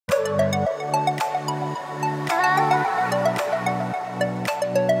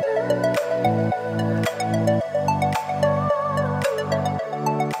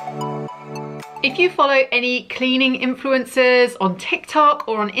If you follow any cleaning influencers on TikTok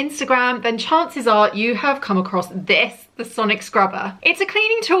or on Instagram, then chances are you have come across this, the Sonic Scrubber. It's a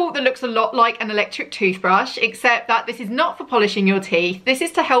cleaning tool that looks a lot like an electric toothbrush, except that this is not for polishing your teeth. This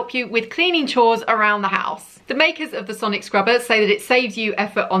is to help you with cleaning chores around the house. The makers of the Sonic Scrubber say that it saves you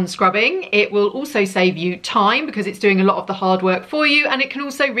effort on scrubbing. It will also save you time because it's doing a lot of the hard work for you, and it can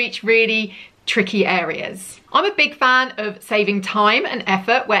also reach really tricky areas. I'm a big fan of saving time and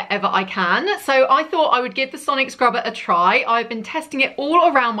effort wherever I can, so I thought I would give the Sonic Scrubber a try. I've been testing it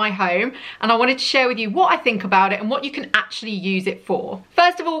all around my home, and I wanted to share with you what I think about it and what you can actually use it for.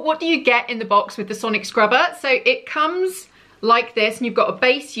 First of all, what do you get in the box with the Sonic Scrubber? So it comes like this, and you've got a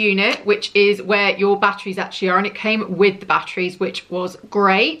base unit, which is where your batteries actually are, and it came with the batteries, which was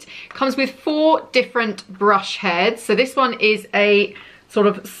great. It comes with 4 different brush heads. So this one is a sort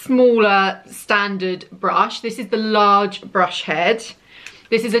of smaller standard brush. This is the large brush head.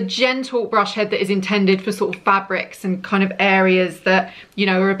 This is a gentle brush head that is intended for sort of fabrics and kind of areas that, you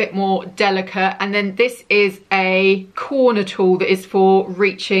know, are a bit more delicate. And then this is a corner tool that is for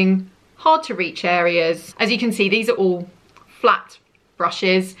reaching hard to reach areas. As you can see, these are all flat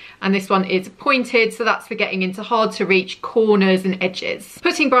brushes, and this one is pointed, so that's for getting into hard to reach corners and edges.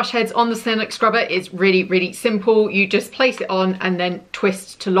 Putting brush heads on the Sonic Scrubber is really, really simple. You just place it on and then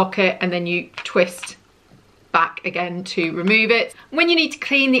twist to lock it, and then you twist back again to remove it. When you need to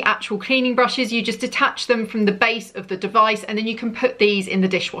clean the actual cleaning brushes, you just detach them from the base of the device, and then you can put these in the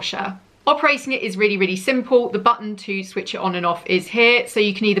dishwasher. Operating it is really, really simple. The button to switch it on and off is here, so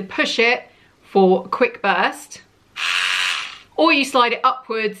you can either push it for a quick burst, or you slide it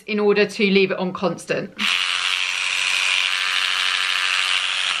upwards in order to leave it on constant.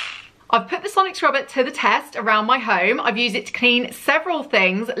 I've put the Sonic Scrubber to the test around my home. I've used it to clean several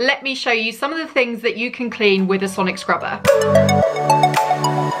things. Let me show you some of the things that you can clean with a Sonic Scrubber.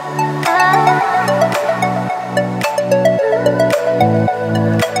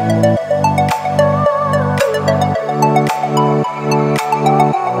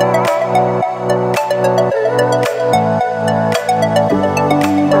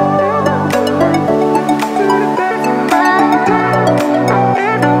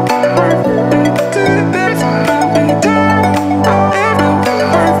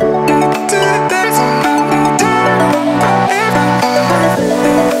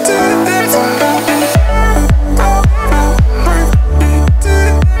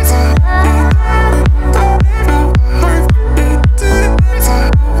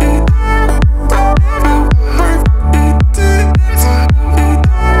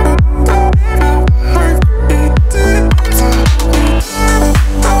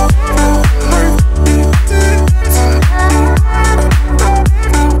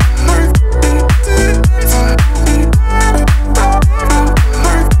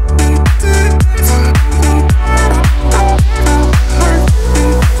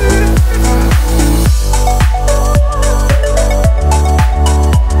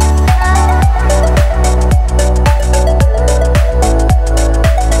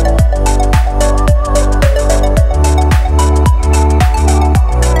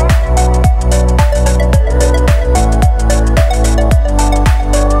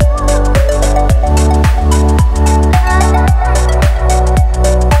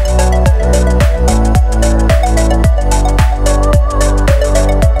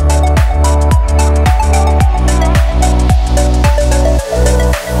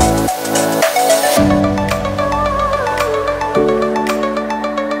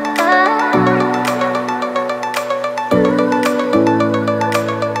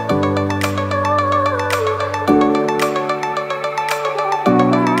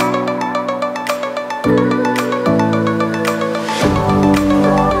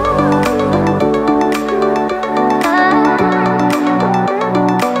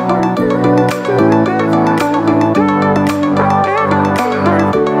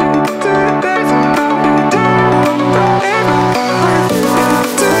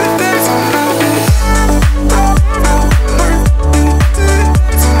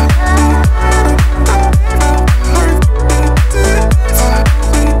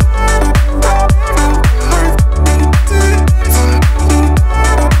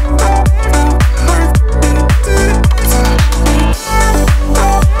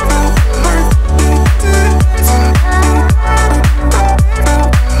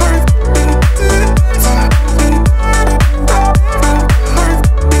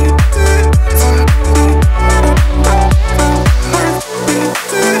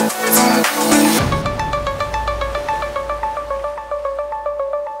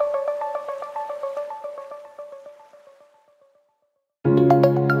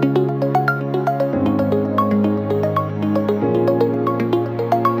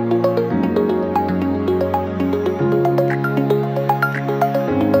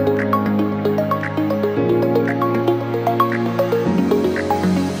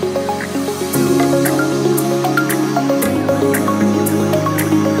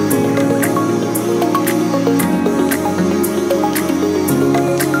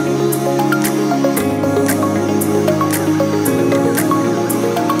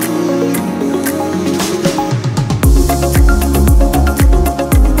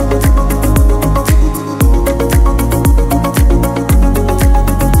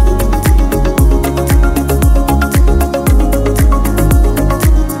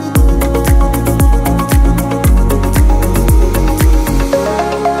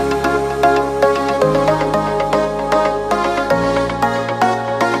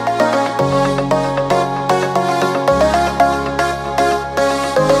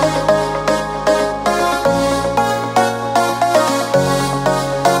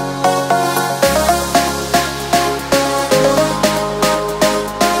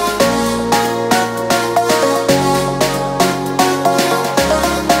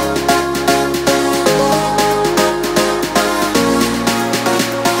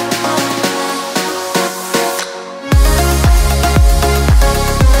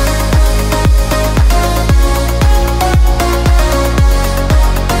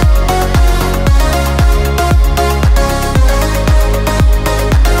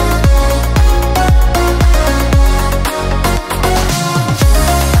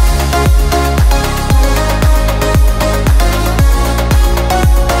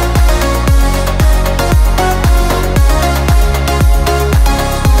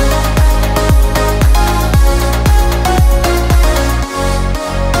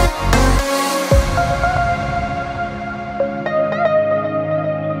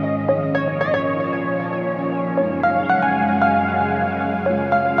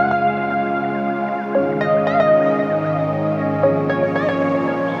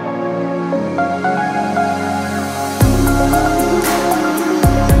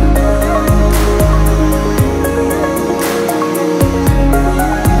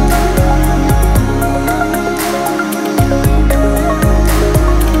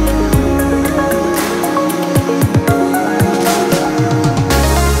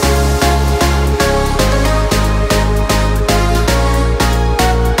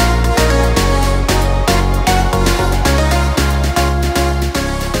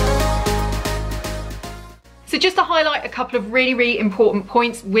 couple of really important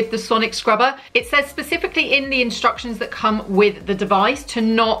points with the Sonic Scrubber. It says specifically in the instructions that come with the device to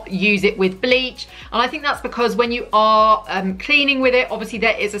not use it with bleach, and I think that's because when you are cleaning with it, obviously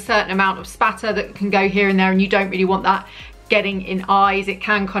there is a certain amount of spatter that can go here and there, and you don't really want that getting in eyes. It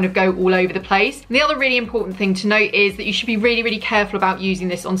can kind of go all over the place. And the other really important thing to note is that you should be really careful about using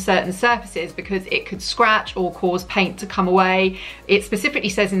this on certain surfaces because it could scratch or cause paint to come away. It specifically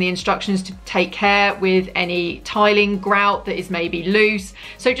says in the instructions to take care with any tiling grout that is maybe loose.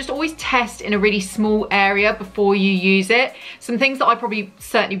 So just always test in a really small area before you use it. Some things that I probably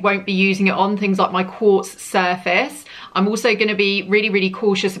certainly won't be using it on, things like my quartz surface. I'm also going to be really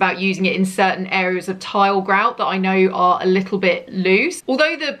cautious about using it in certain areas of tile grout that I know are a little bit loose.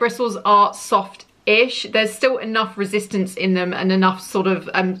 Although the bristles are soft-ish, there's still enough resistance in them and enough sort of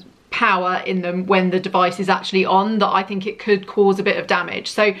power in them when the device is actually on that I think it could cause a bit of damage.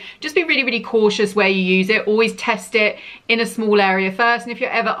 So just be really cautious where you use it. Always test it in a small area first, and if you're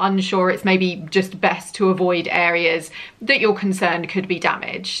ever unsure, it's maybe just best to avoid areas that you're concerned could be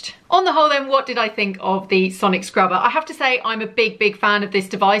damaged. On the whole then, what did I think of the Sonic Scrubber? I have to say I'm a big fan of this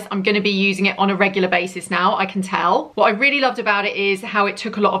device. I'm going to be using it on a regular basis now, I can tell. What I really loved about it is how it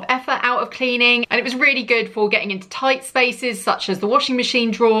took a lot of effort out of cleaning, and it was really good for getting into tight spaces such as the washing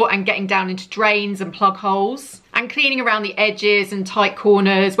machine drawer and getting down into drains and plug holes, and cleaning around the edges and tight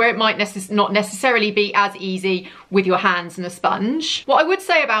corners where it might not necessarily be as easy with your hands and a sponge. What I would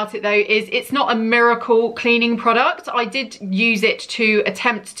say about it though is it's not a miracle cleaning product. I did use it to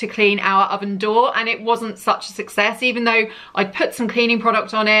attempt to clean our oven door and it wasn't such a success. Even though I'd put some cleaning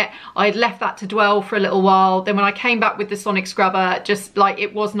product on it, I'd left that to dwell for a little while. Then when I came back with the Sonic Scrubber, just like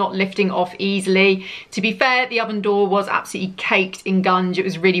it was not lifting off easily. To be fair, the oven door was absolutely caked in gunge. It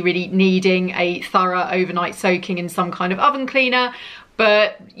was really needing a thorough overnight soaking in some kind of oven cleaner.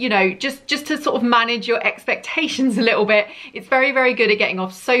 But you know, just to sort of manage your expectations a little bit, it's very good at getting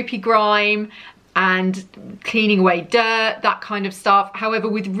off soapy grime and cleaning away dirt, that kind of stuff. However,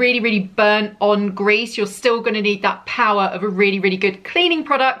 with really burnt on grease, you're still going to need that power of a really good cleaning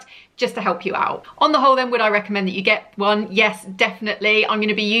product just to help you out. On the whole then, would I recommend that you get one? Yes, definitely. I'm going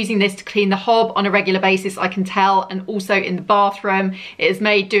to be using this to clean the hob on a regular basis, I can tell, and also in the bathroom. It has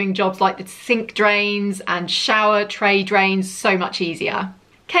made doing jobs like the sink drains and shower tray drains so much easier.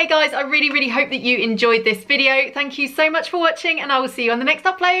 Okay guys, I really hope that you enjoyed this video. Thank you so much for watching and I will see you on the next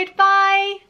upload. Bye!